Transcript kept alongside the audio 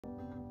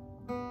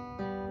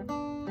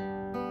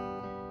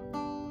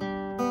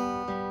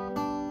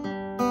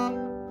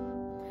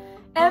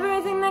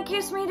that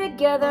keeps me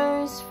together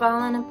is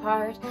falling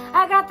apart.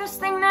 I got this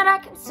thing that I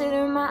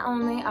consider my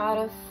only art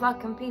of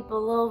fucking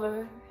people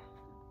over.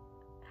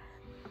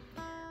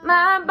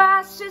 My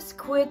boss just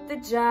quit the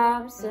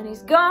job, said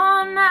he's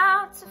gone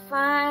out to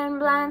find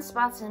blind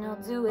spots and he'll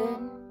do it.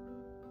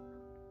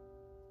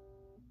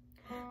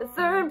 The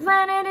third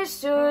planet is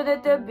sure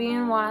that they're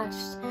being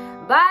watched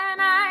by an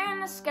eye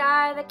in the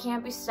sky that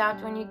can't be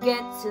stopped. When you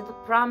get to the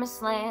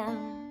promised land,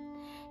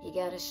 you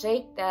gotta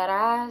shake that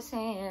eye's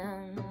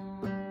hand.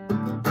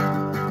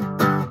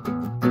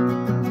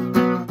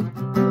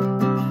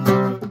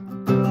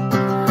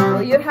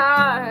 Well, your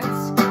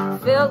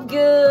hearts felt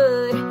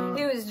good.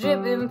 It was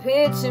dripping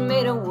pitch and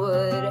made of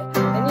wood.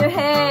 And your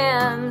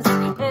hands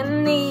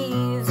and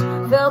knees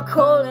felt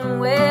cold and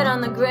wet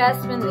on the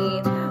grass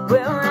beneath.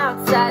 We're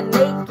outside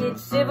naked,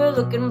 shiver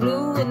looking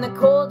blue in the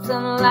cold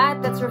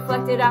sunlight that's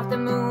reflected off the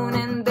moon.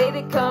 And they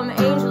become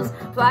angels,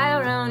 fly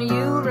around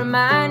you,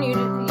 remind you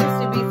that it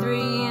used to be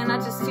three and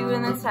not just two.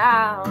 And that's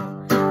how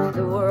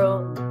the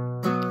world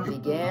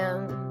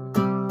began.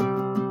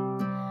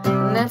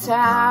 And that's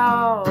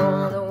how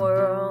the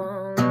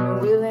world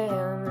will end.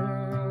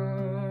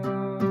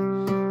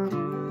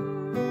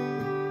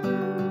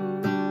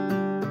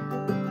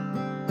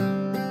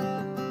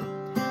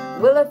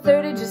 Well, a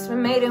third had just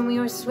been made and we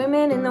were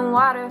swimming in the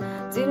water.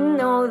 Didn't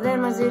know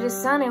then, was it a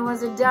son, it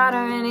was a daughter.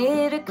 And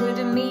it occurred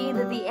to me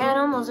that the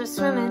animals are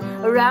swimming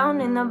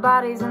around in the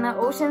bodies and the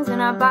oceans in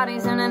our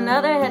bodies. And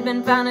another had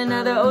been found,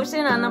 another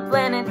ocean on the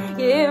planet.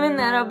 Hearing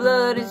that our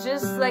blood is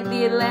just like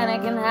the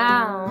Atlantic. And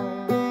how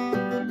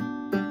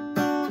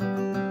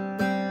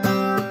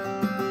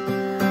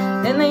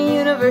and the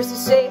universe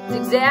is shaped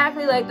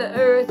exactly like the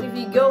earth. If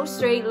you go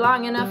straight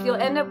long enough, you'll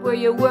end up where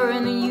you were.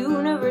 And the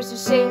universe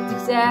is shaped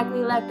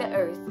exactly like the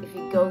earth. If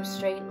you go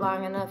straight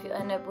long enough, you'll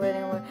end up where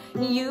they were.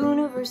 The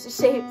universe is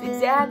shaped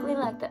exactly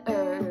like the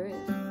earth.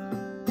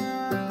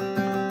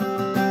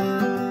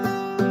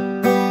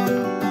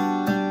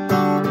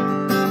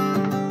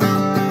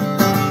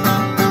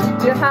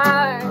 Your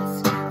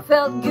hearts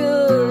felt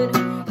good.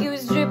 It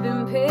was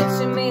dripping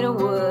pitch and made of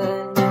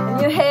wood. And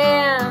your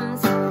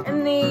hands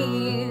and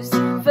knees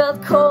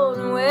felt cold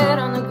and wet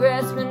on the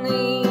grass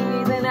beneath.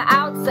 And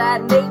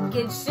outside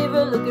naked,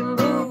 shiver looking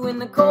blue in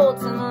the cold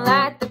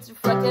sunlight that's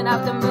reflected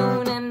off the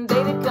moon. And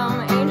they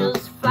become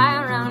angels, fly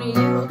around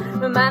you,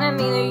 reminding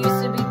me there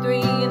used to be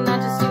three and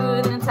not just two.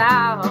 And that's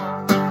how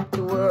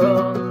the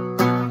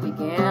world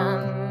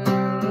began.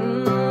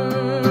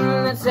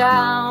 That's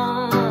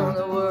how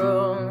the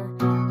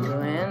world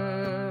will end.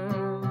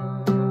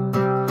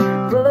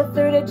 Well, a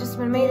third had just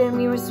been made and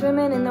we were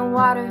swimming in the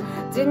water.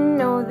 Didn't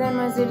know then,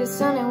 was it a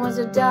son, it was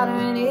a daughter.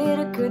 And it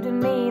occurred to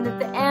me that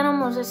the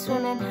animals are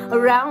swimming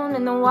around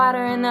in the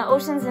water and the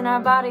oceans in our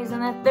bodies.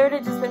 And the third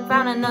had just been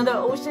found, another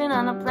ocean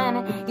on the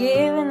planet.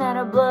 Given that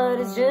our blood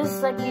is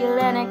just like the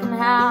Atlantic. And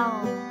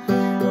how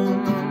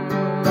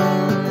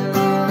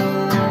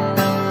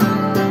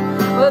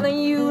well, the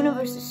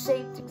universe is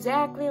shaped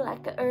exactly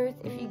like the earth.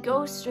 If you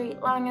go straight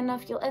long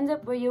enough, you'll end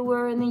up where you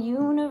were. And the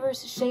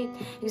universe is shaped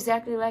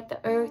exactly like the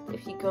earth.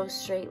 If you go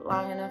straight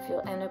long enough,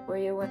 you'll end up where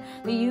you were.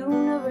 The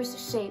universe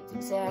is shaped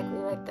exactly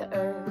like the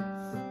earth.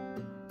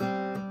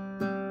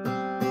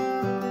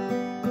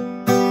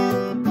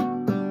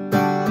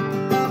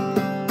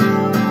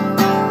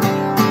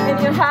 And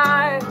your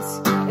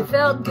hearts, it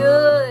felt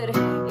good.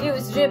 It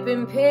was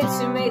dripping pitch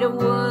and made of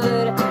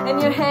wood.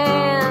 And your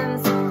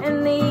hands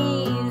and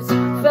knees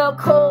felt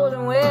cold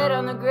and wet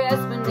on the grass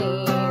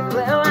beneath.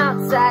 Well,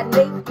 outside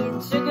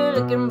naked, sugar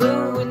looking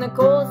blue in the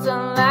cold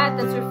sunlight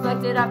that's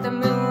reflected off the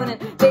moon.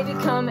 And they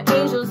become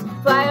angels,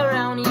 fly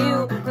around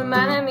you,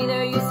 reminding me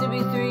there used to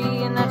be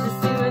three and not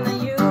just two. And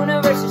the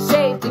universe is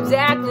shaped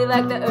exactly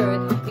like the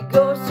earth. You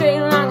go straight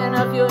long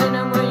enough, you'll end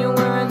up where you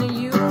were. And the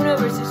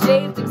universe is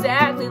shaped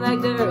exactly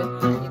like the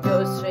earth. You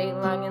go straight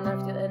long enough,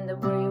 you'll end up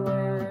where you were.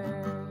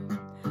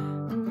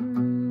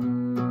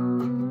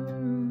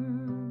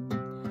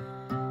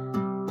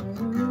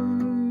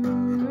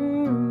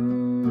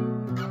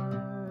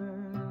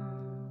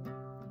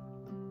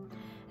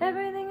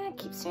 Everything that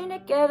keeps me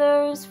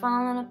together is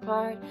falling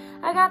apart.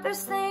 I got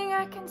this thing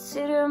I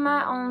consider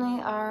my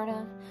only art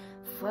of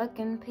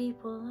fucking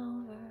people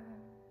over.